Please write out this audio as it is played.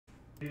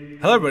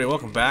Hello everybody,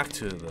 welcome back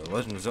to the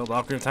Legend of Zelda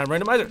Ocarina of Time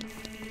Randomizer.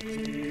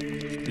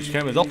 Each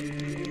became an adult.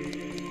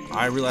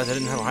 I realized I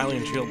didn't have a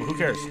Hylian shield, but who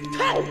cares?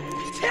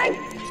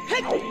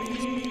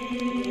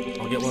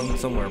 I'll get one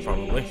somewhere,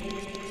 probably.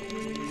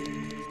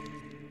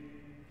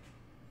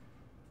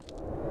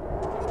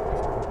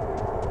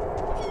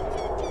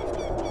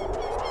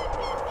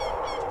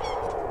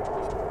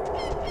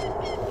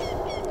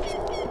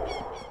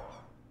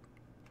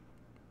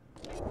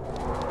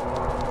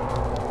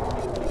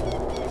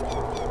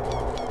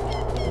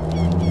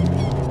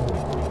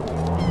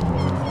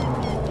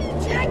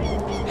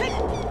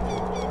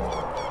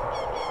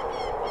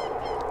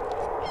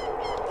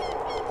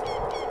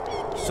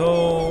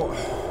 So,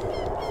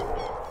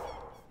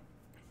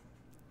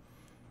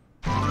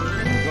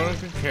 I'm going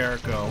to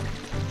Carrico.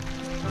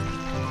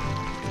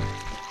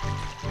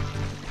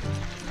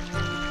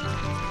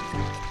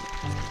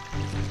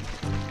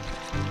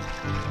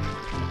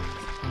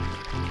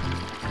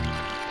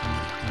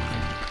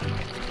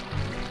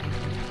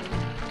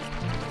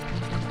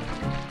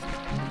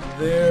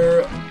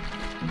 There,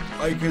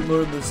 I can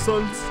learn the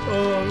Sun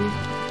Song.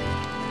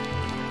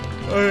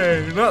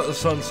 Hey, not the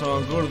Sun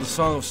Song. Go to the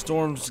Song of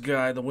Storms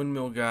guy, the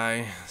windmill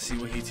guy. See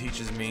what he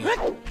teaches me.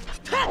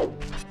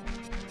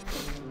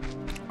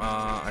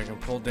 I can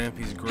pull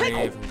Dampy's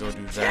grave and go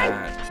do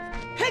that.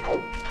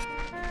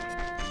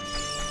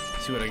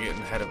 See what I get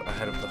ahead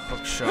of the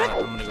hook shot.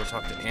 I'm gonna go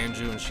talk to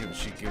Anju and see what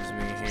she gives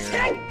me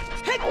here.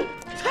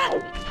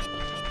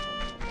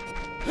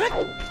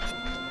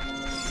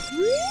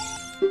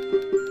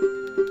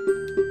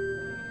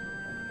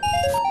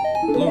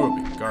 Blue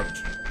ruby,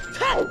 garbage.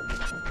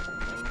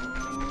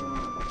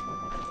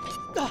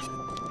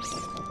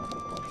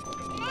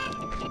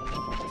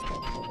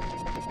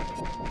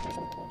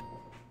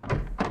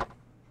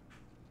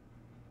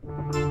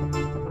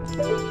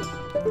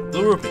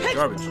 Blue rupee,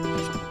 garbage.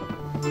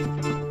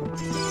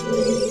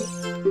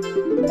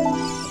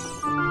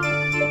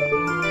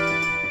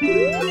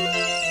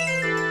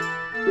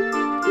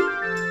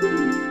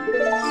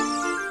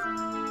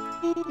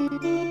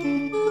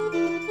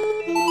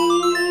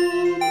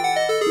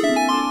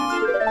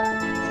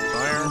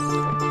 Fire.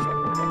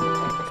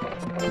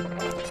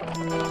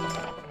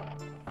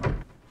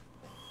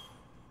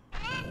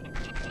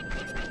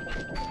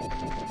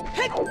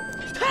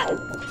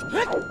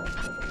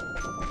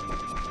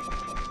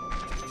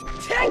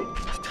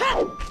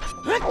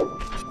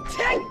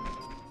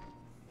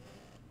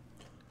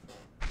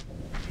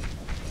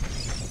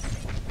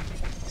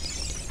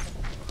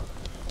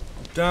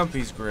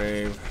 Dumpy's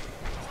grave.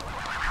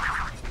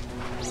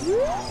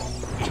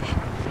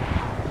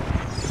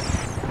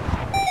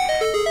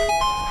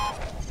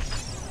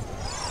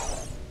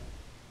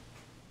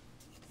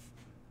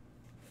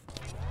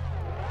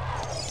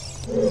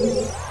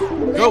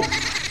 Go!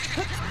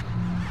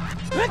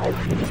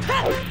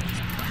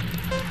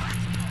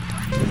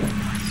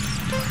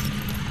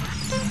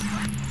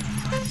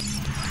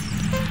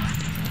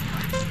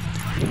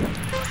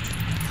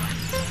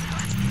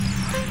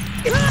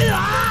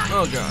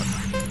 Oh god.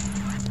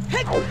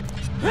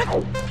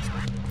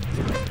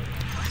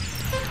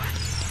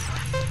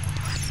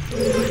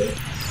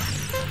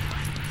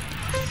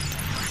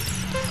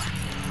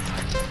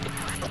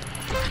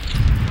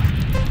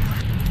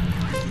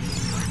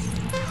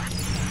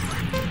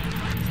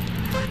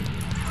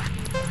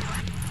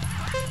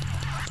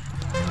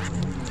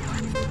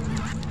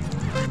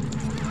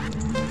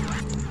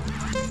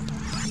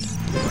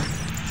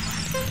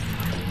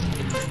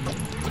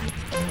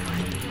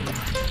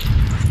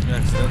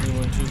 Accidentally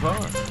went too far.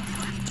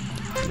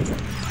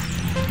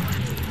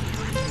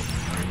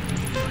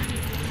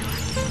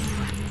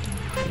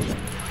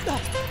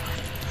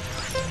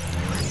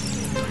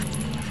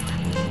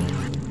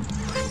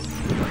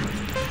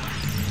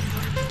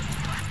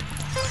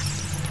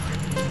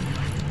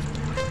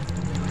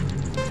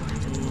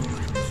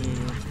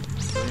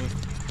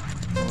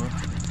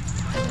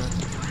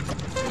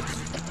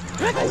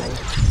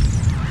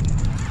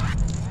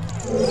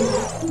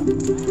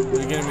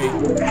 You're getting me.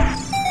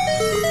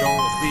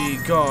 Don't be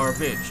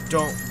garbage.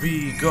 Don't be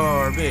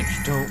garbage.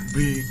 Don't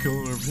be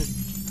garbage.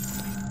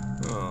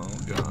 Oh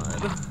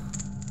god.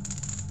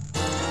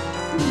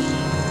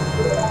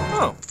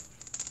 Oh.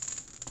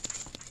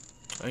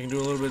 I can do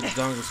a little bit of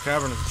Donga's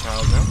Cavern as a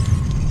child now.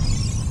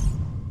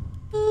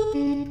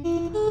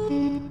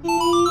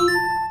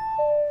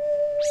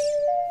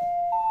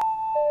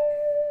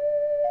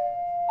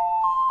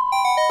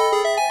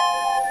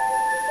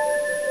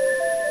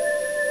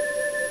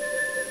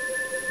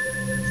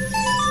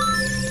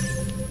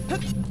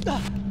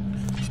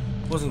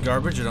 Wasn't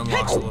garbage, it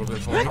unlocks a little bit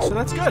for me, so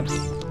that's good.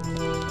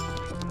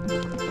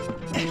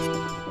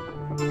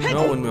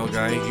 No, windmill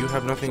guy, you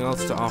have nothing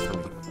else to offer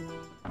me.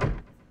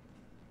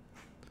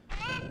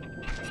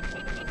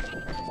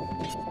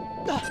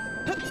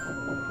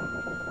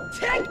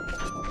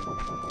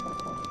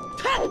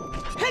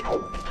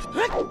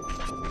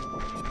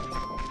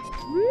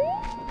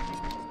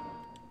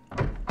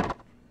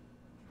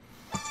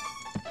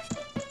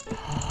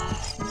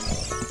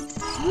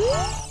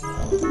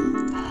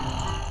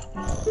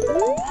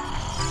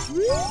 If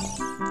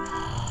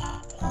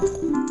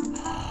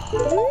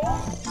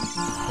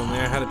only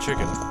I had a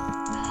chicken.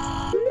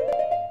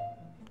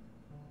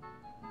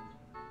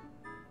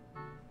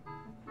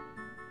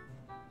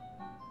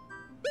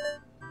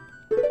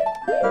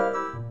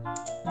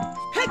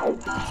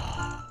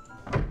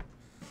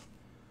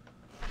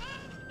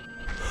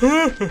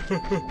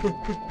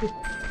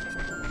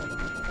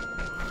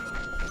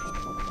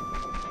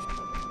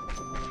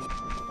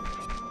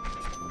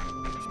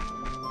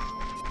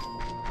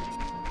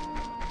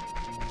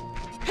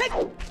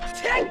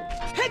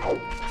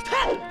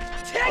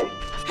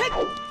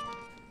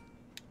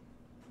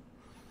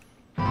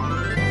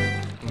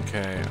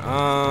 Okay,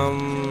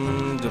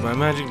 did my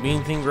magic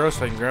bean thing grow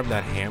so I can grab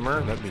that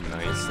hammer? That'd be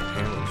nice. The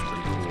hammer is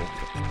pretty cool.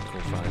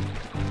 Cool find.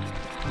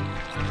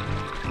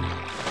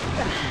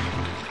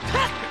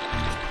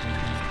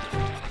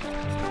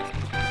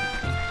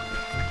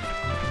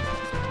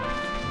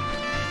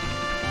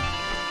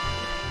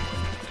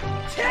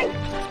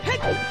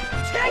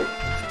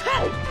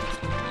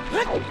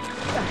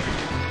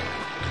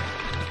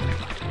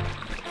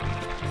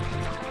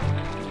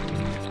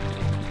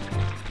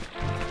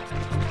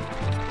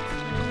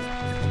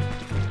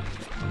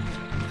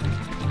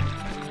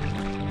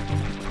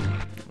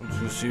 Let's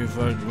just see if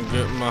I can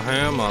get my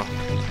hammer.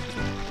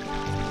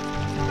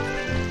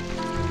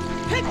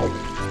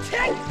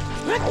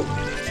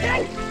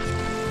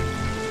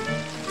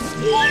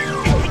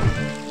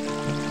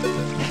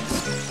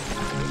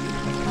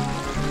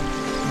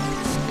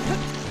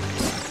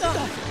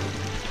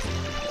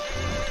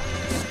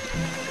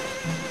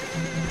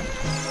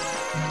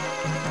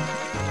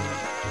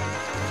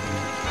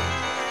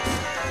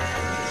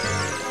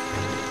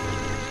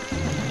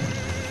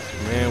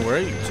 Man, where are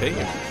you taking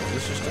me? Is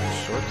this just a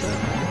shortcut?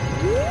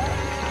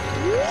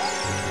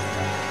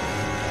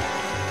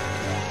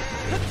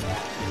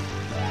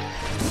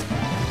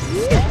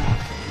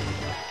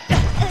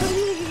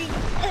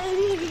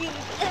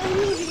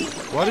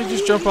 Why did you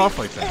just jump off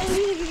like that?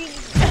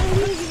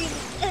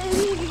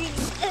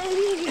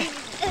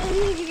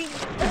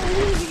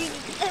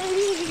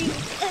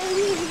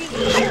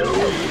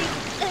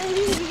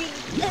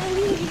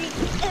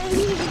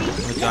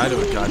 I died to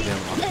a goddamn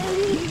rock.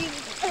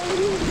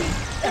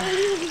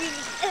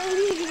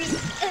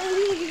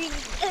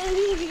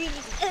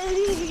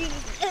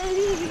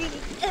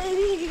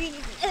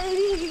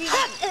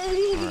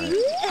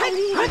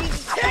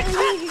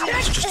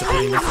 It's just a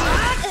green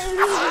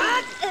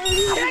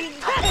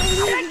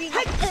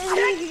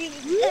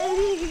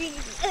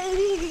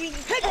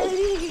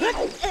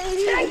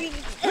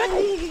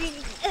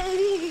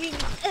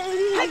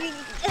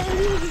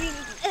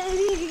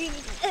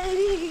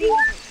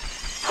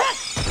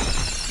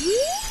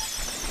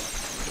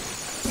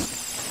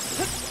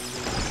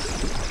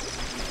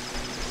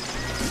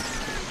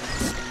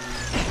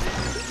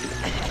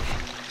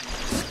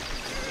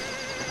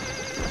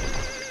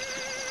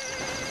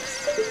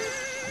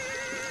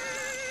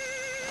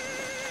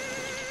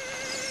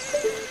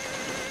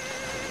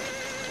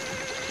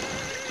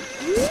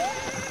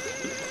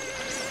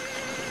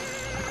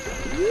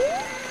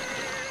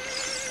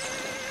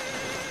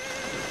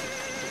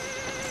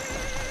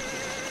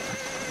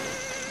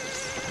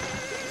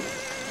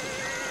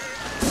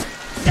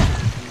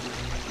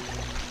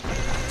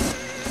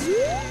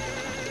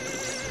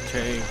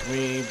Take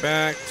me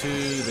back to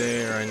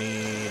there. I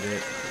need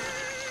it.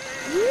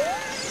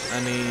 I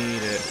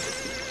need it.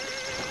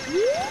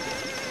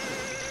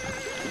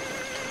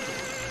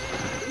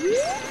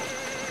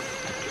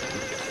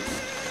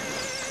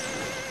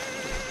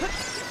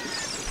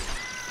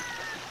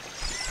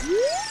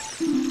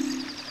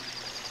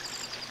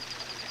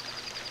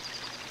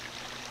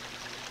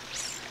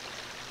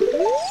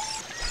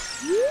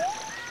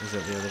 Is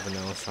that the other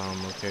Vanilla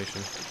Psalm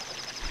location?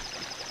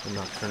 The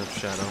Nocturne of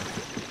Shadow.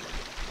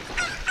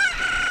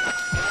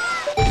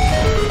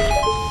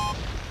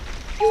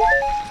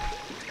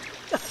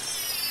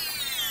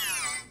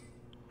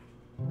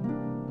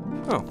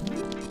 Oh.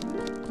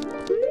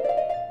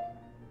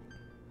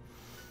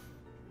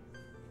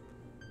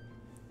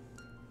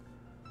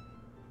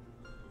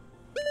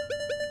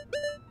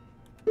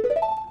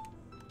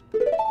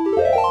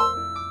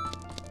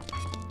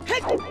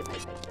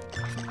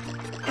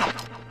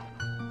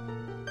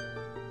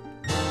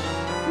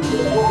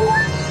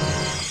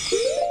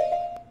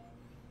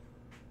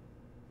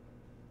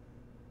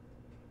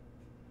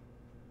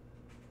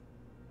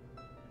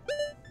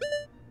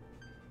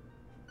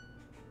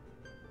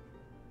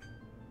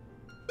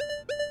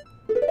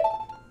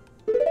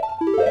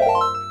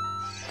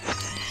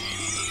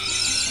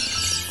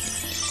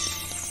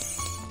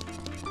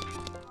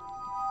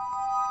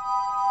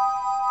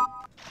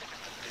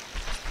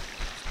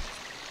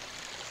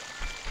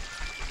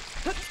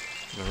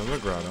 Another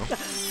grotto.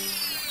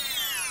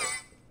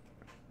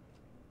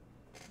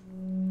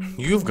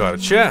 You've got a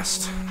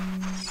chest.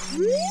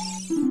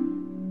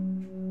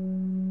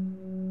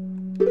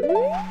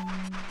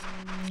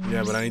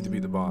 Yeah, but I need to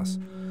beat the boss.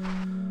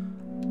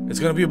 It's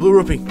gonna be a blue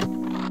rupee.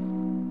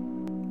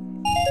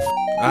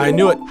 I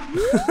knew it.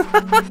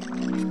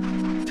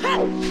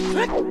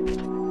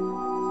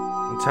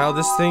 That's how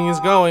this thing is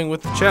going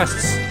with the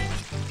chests.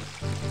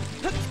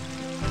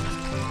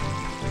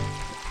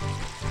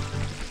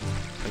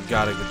 I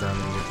gotta get down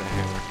and get the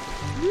hammer.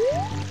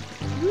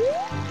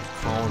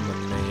 Calling the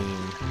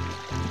name.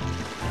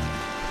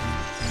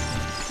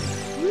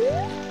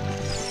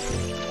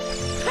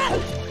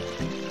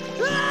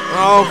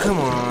 Oh, come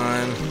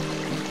on.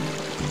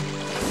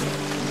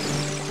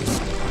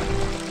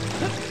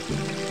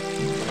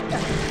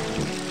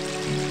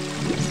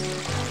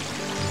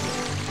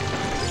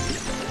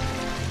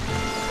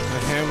 The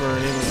hammer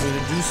enables me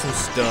to do some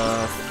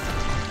stuff.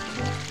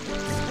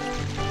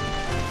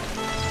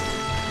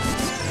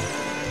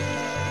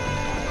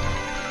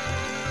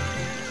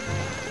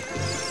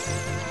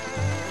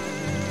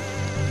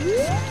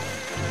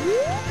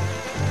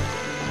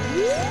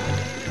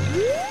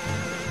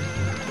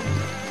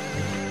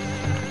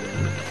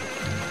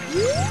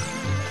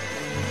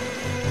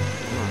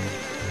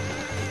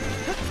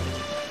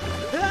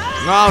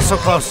 Oh, so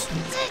close.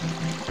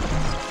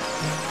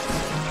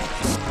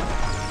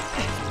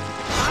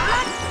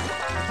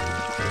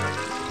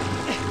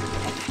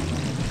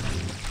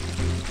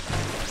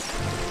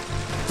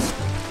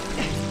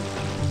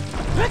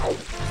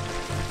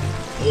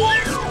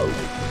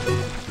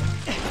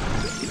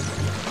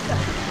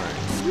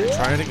 Right,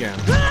 try it again.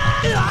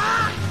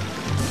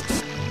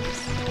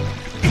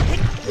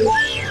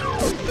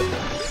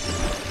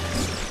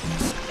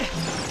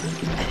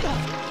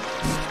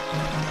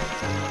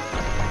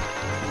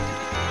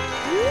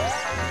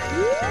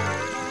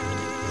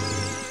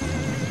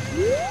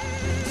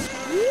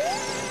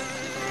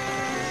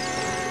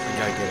 I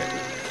gotta get it.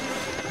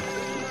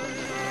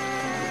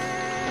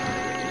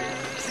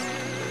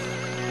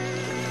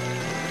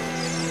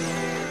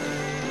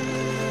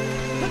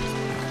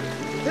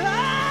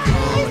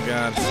 Oh my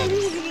god.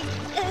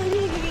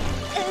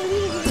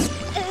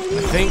 I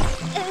think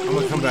I'm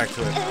gonna come back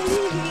to it.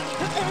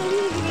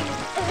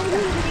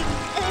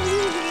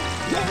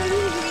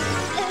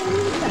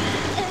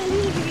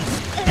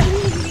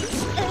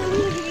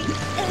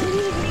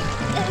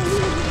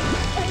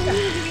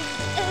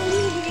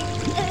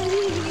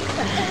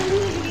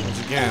 Once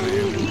again,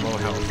 I'm low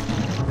health.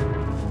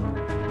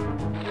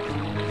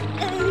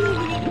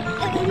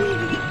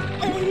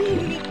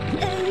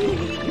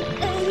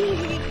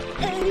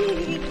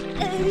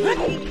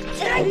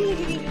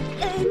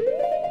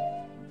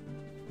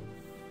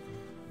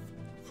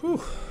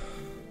 Whew.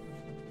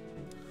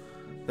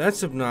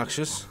 That's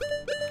obnoxious. To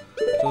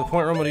the point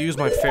where I'm going to use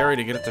my fairy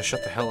to get it to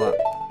shut the hell up.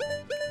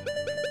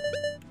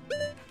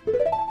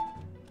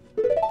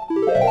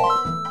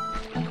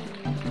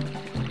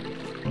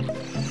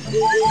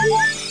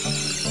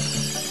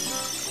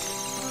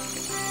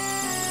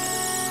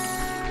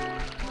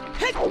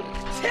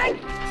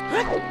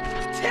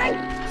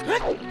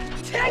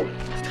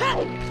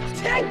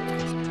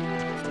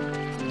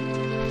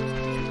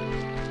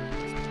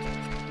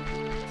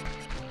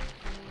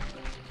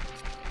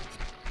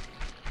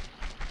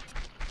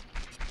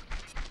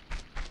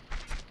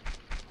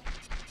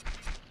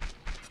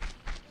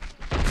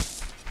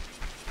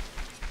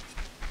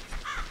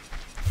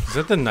 Is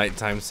that the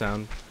nighttime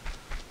sound?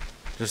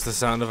 Just the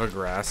sound of a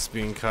grass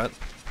being cut?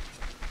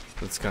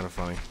 That's kind of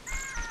funny.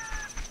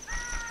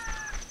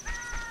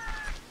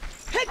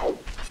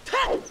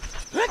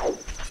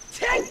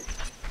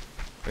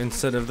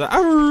 Instead of the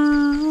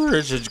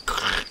it's just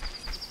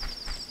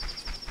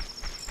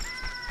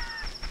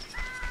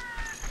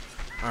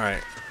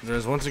alright,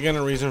 there's once again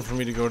a reason for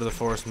me to go to the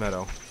forest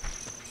meadow.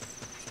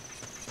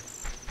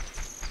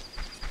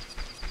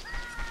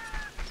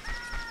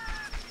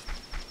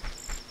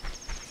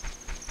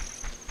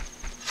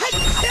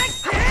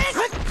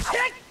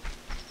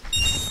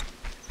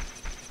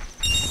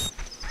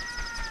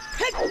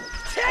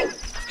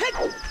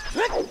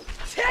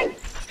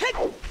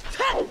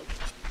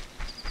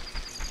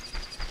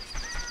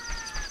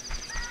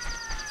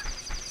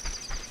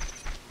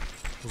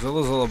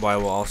 Zelda's Lullaby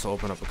will also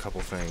open up a couple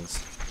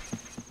things.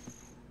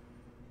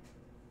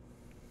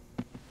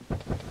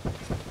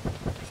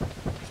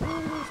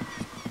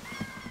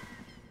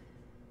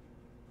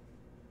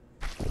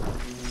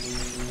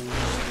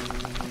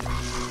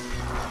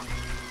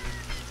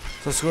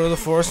 So let's go to the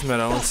forest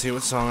meadow and see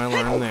what song I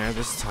learned there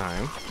this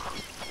time.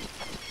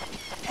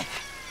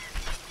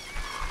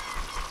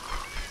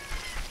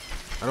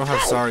 I don't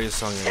have Saria's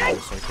song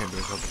anymore, so I can't do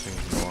a couple things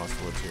in the Lost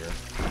Woods here.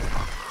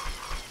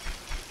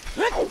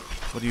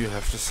 What do you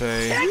have to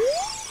say?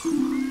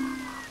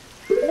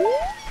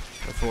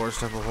 The forest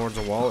temple hoards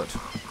a wallet.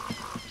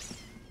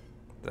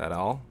 That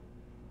all?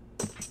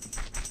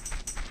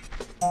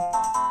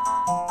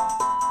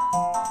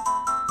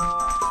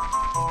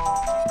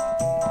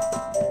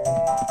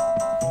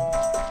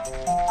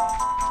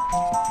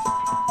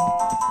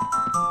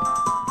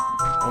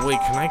 Oh wait,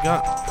 can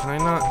I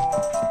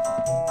not?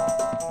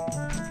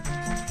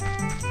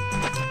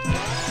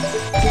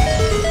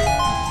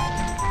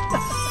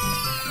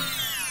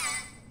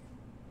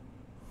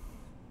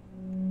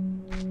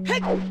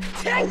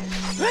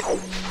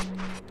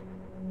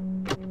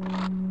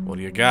 What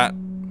do you got?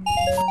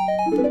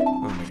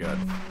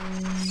 that.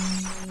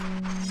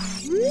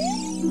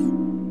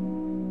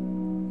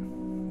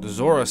 The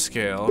Zora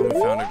scale. We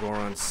found a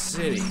Goron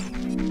City.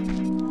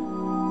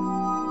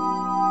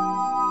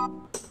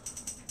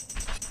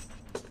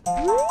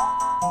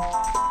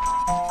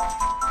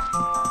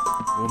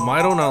 Will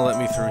Mido not let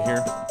me through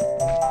here?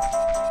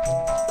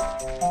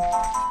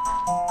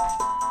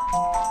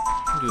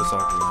 Do this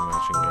Ocarina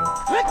matching game.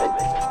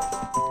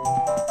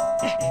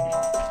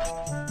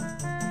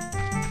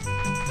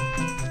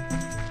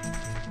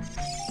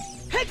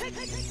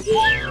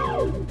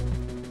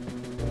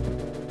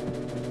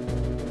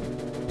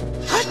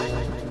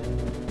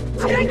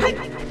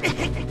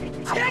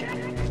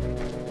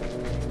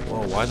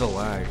 Whoa, why the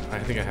lag? I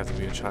think I have to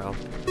be a child.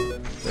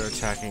 They're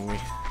attacking me.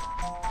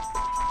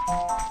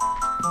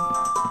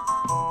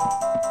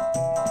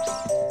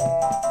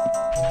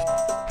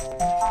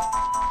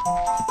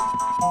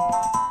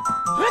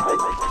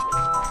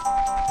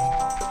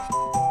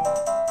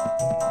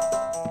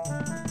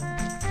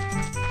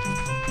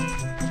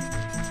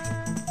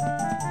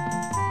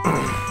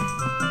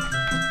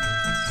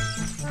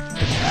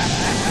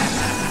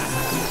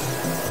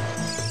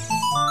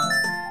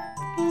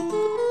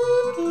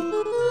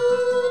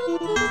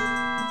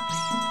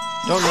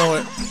 Don't know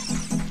it.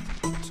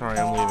 Sorry,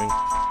 I'm leaving.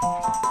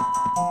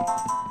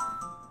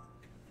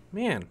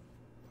 Man.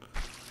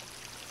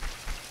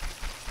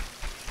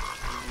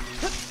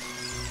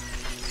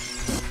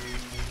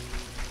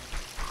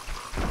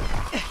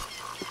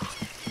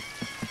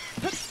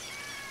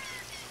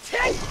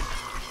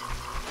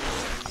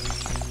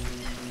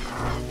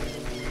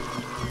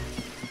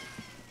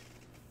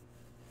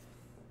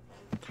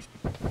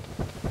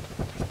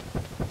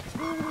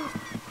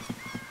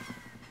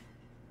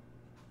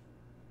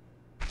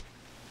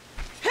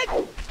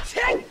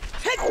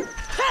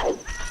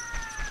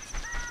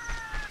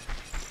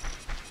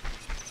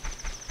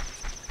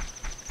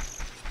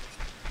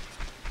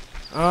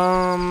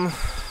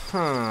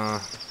 Huh.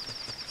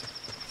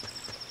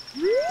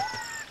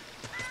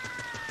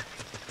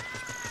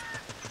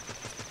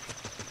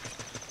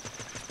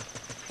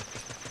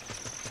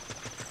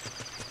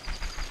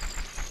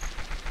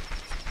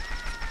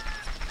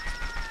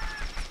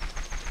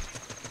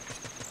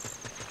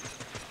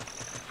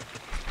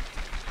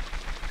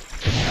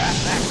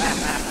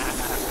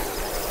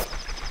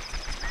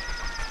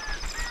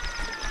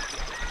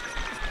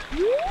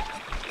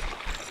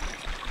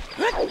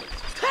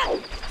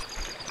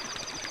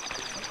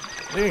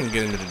 Maybe I can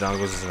get into the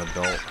dongles as an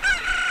adult.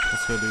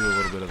 Let's go do a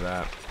little bit of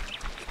that.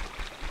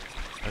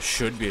 I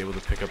should be able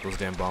to pick up those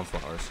damn bomb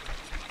flowers.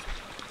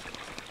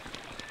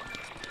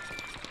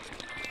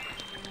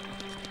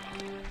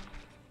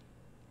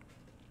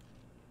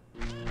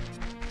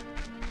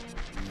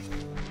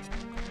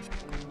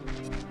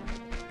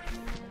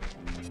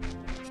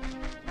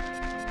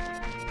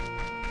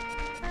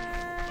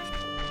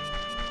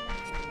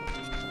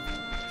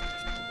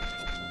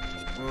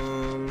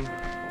 I'm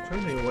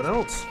trying to think of what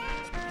else.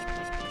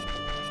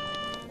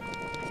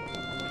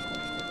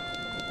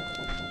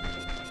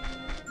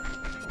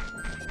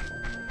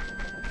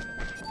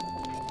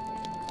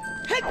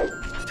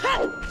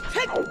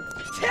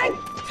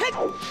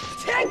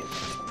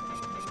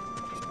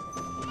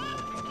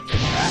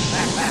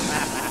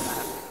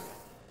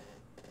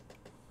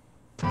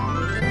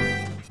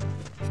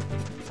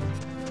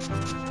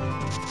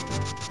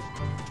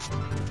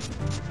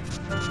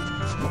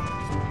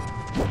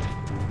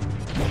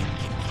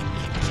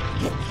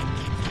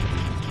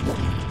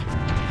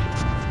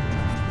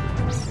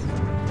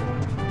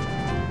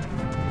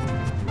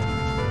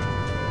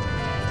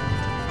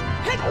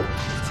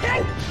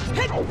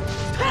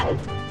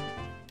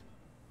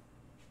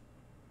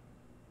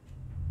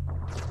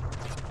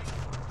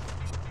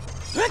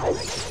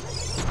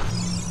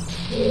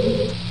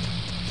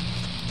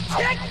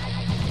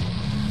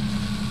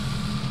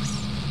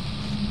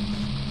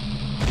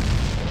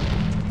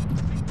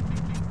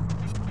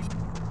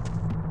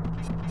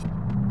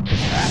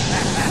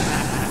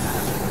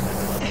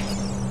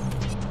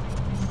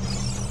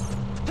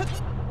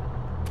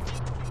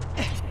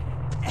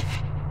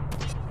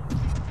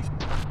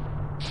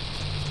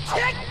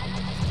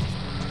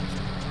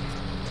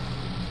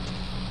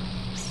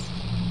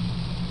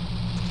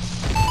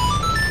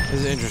 This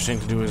is interesting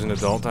to do as an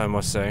adult, I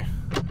must say.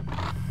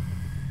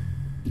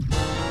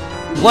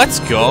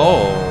 Let's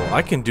go!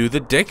 I can do the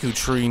Deku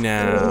Tree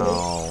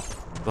now.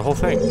 The whole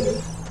thing.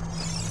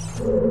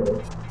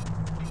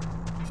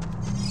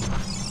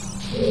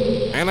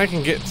 And I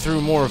can get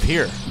through more of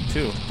here,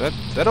 too.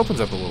 That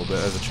opens up a little bit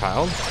as a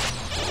child.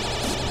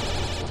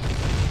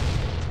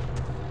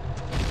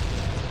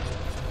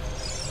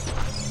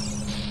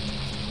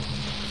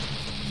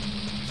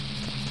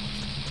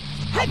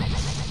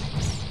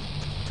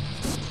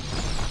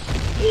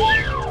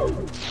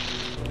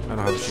 I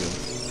don't have a shield.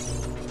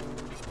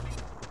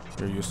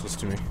 You're useless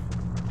to me.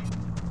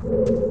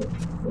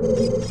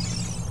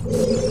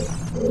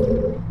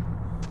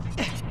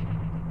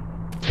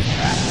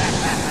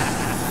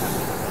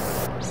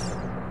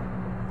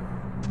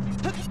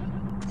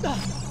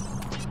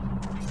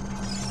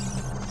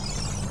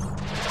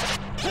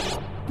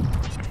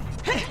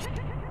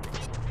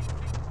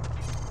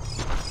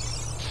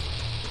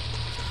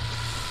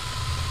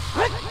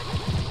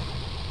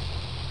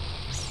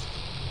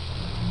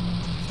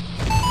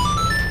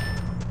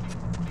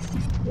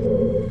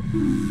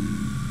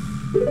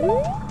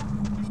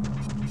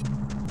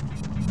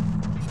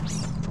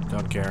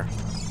 care.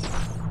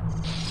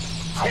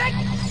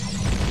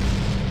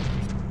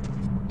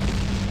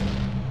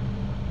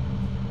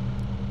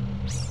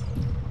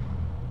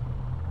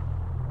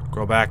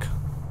 Grow back.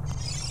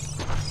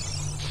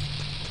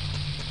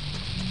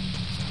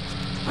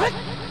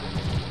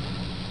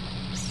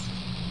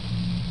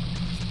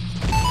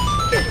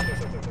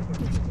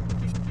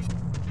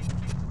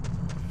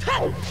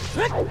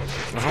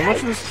 Now, how much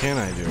of this can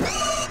I do?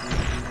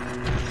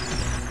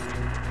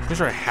 I'm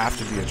sure I have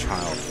to be a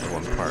child for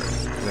one part.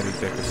 Because I need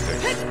deck of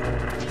sticks.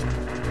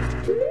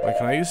 Wait,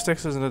 can I use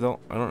sticks as an adult?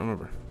 I don't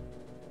remember.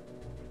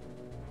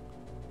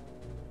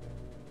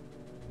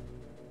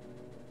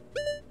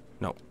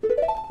 No.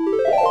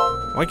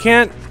 Why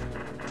can't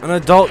an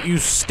adult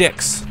use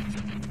sticks?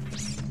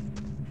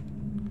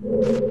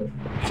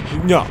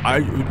 No,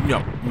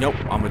 no,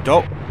 I'm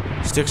adult.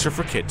 Sticks are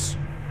for kids.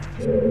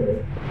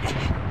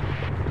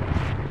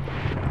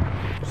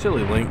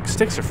 Silly Link,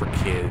 sticks are for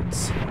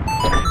kids.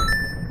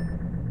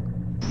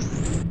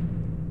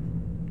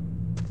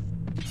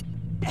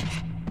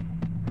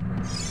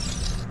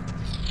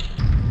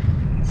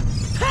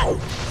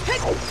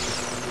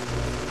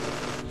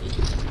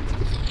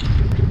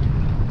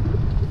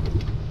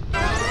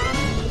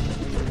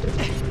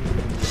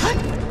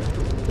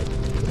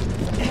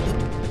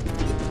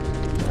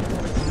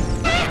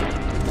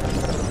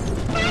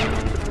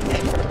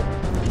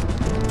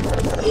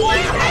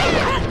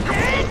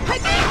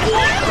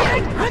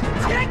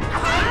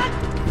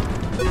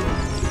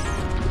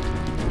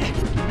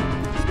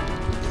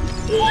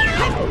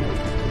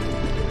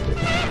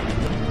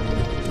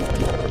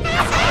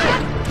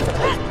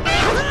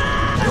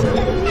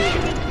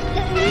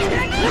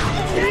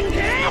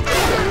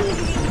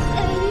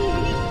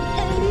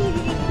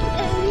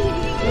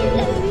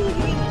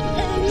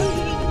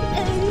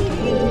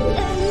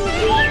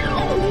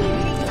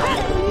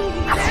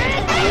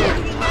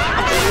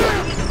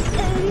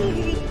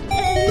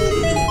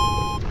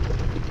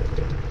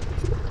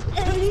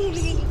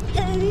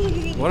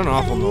 What an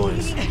awful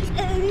noise.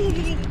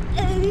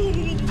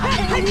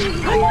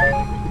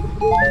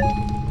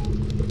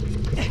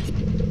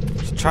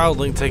 It's Child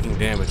Link taking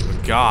damage,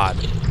 but God.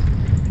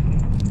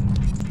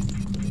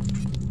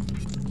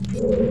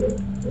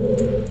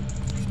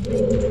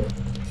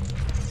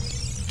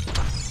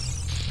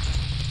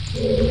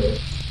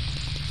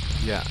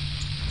 Yeah.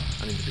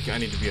 I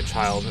need to be a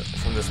child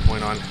from this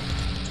point on.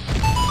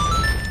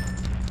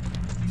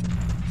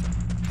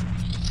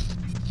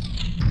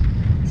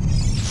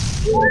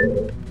 I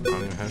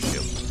don't even have a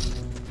shield.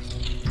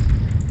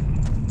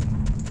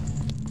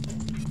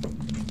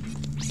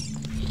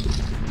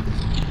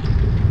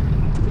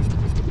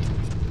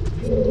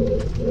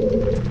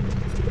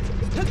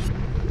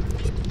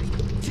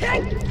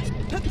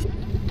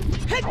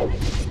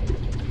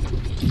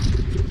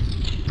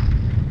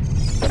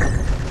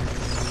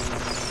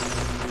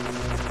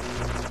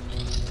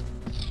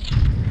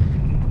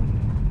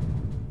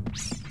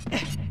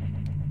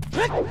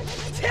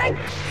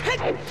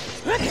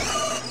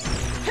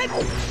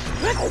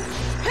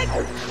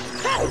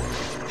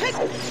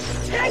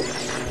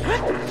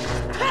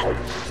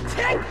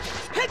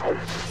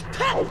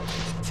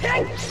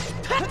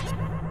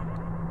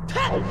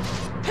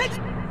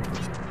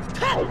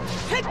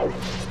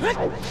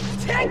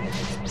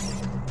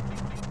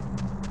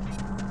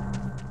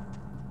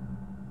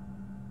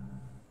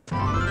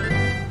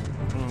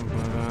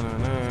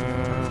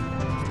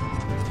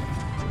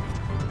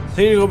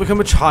 So you need to go become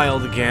a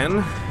child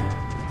again.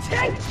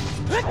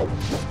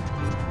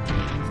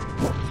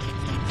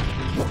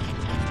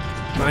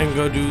 I can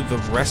go do the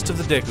rest of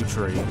the Deku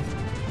Tree.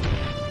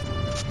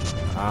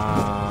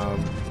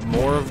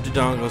 More of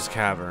Dodongo's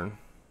Cavern.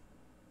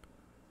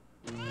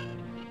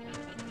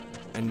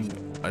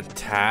 And a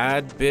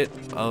tad bit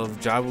of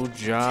Jabu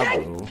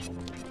Jabu.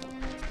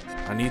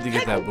 I need to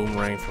get that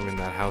boomerang from in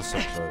that house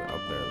up there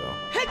though.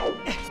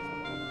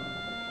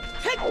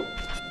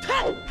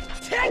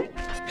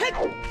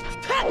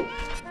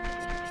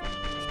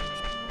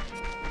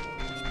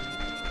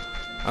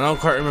 I don't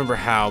quite remember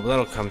how, but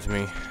that'll come to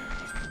me.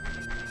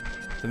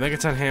 The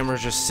Megaton Hammer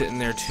is just sitting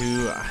there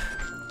too.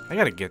 I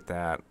gotta get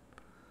that.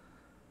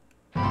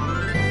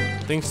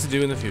 Things to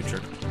do in the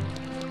future.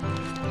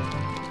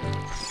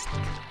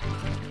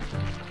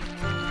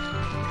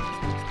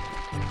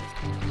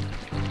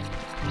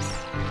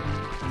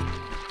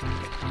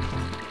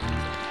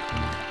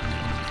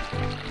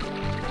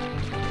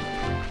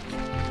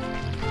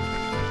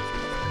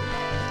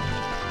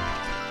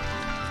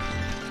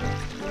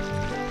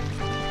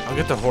 I'll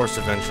get the horse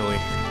eventually.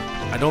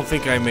 I don't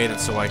think I made it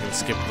so I can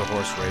skip the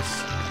horse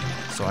race.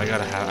 So I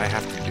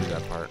have to do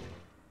that part.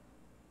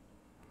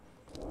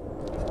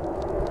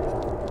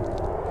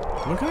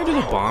 When can I do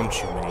the bomb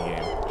chew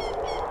minigame?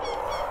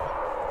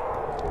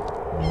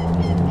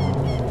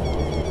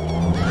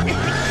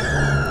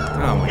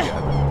 Oh my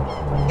god.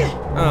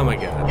 Oh my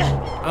god.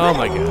 Oh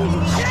my god.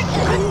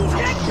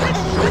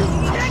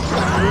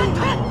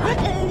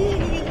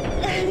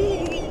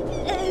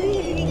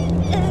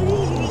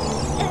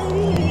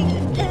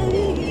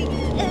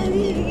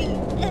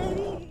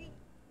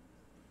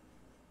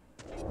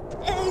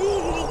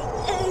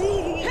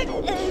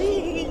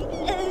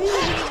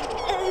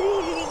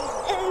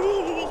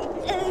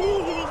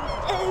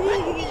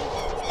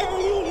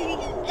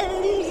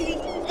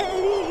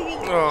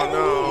 Oh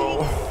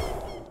no.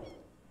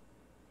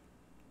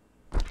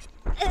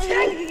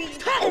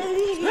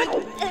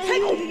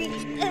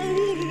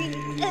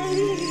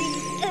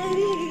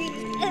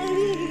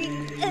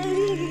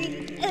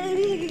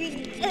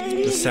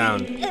 The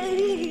sound.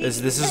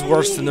 This is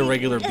worse than the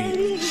regular beat.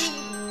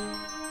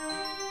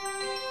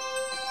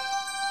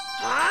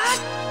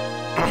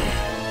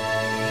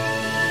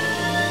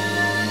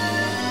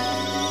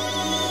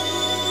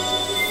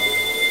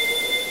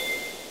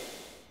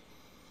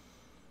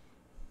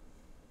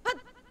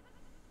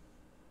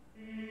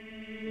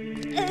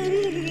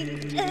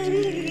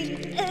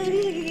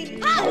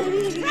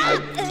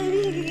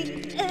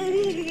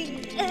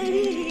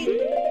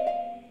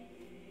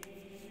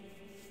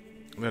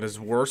 That is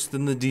worse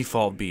than the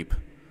default beep.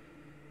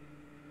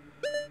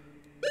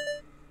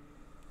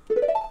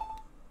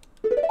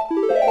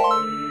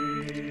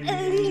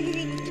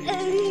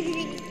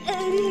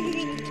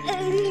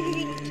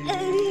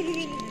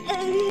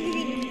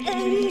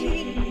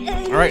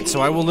 Alright,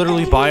 so I will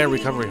literally buy a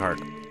recovery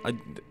heart.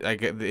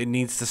 It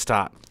needs to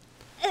stop.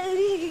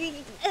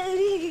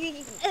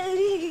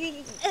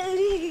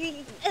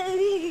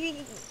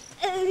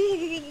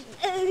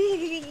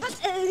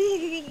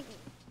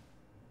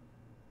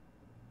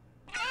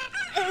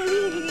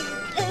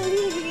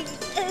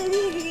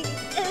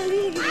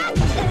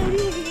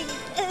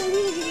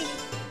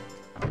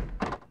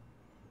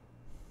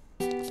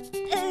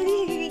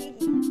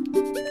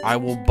 I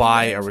will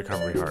buy a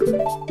recovery heart.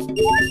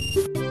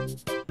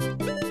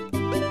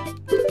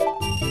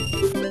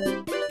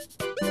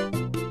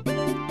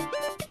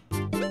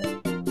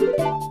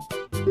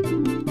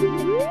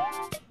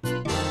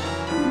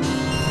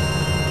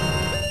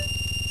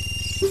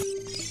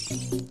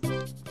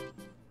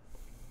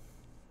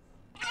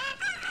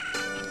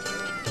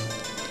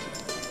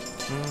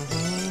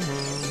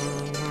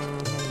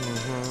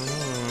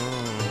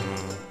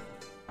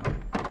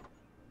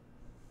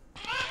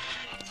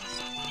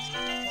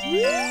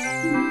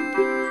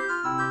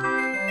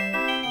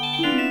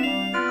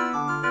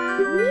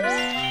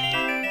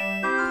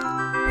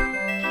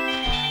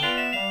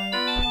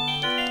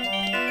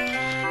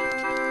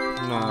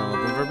 Not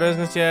open for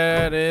business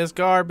yet. It's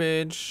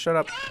garbage. Shut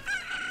up.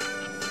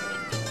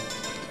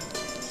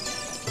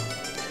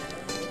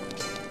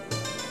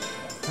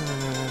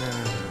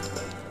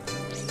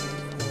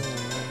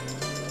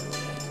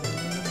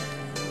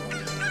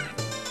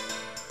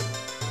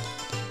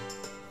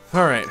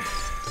 All right.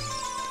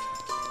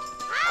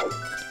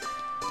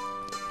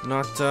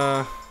 Not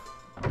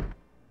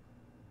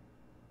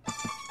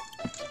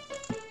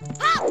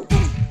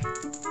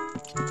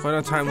quite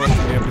enough time left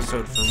in the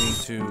episode for me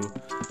to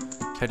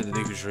head to the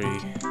Deku Tree.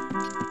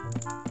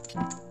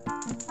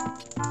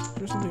 Is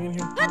there something in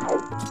here?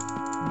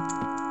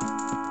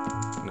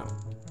 No.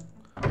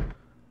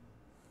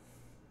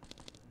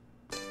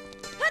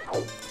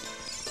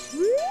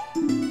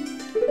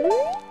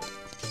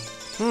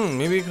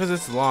 Maybe because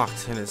it's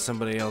locked and it's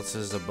somebody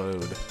else's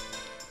abode.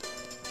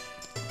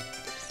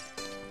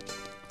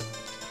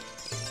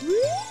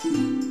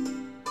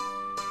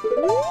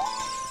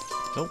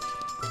 Nope.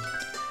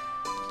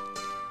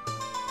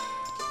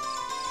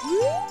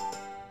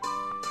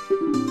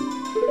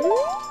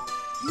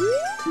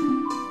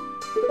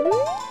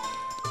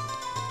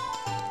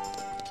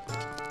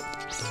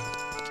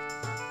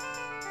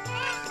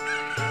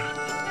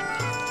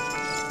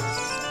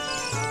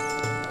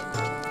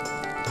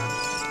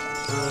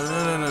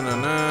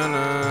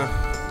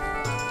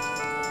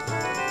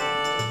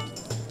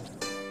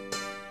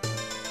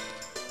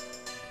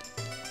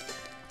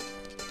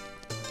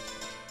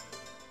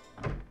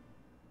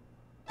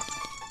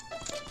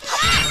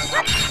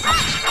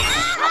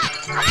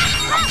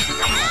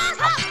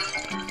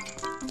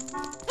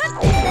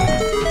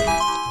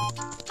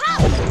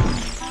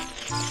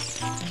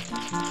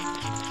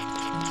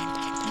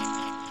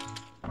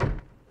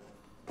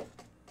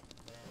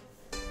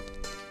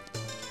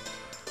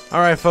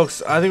 Alright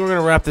folks, I think we're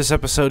going to wrap this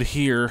episode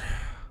here.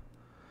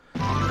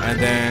 And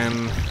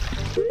then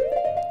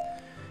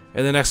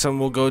in the next one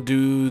we'll go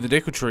do the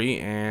Deku Tree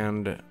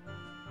and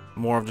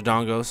more of the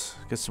Dongos.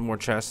 Get some more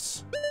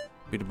chests.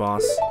 Beat the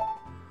boss.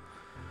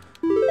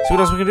 See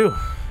what else we can do.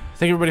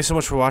 Thank you everybody so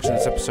much for watching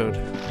this episode.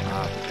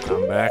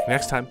 Come back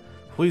next time.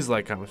 Please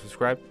like, comment,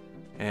 subscribe.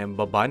 And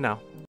bye-bye now.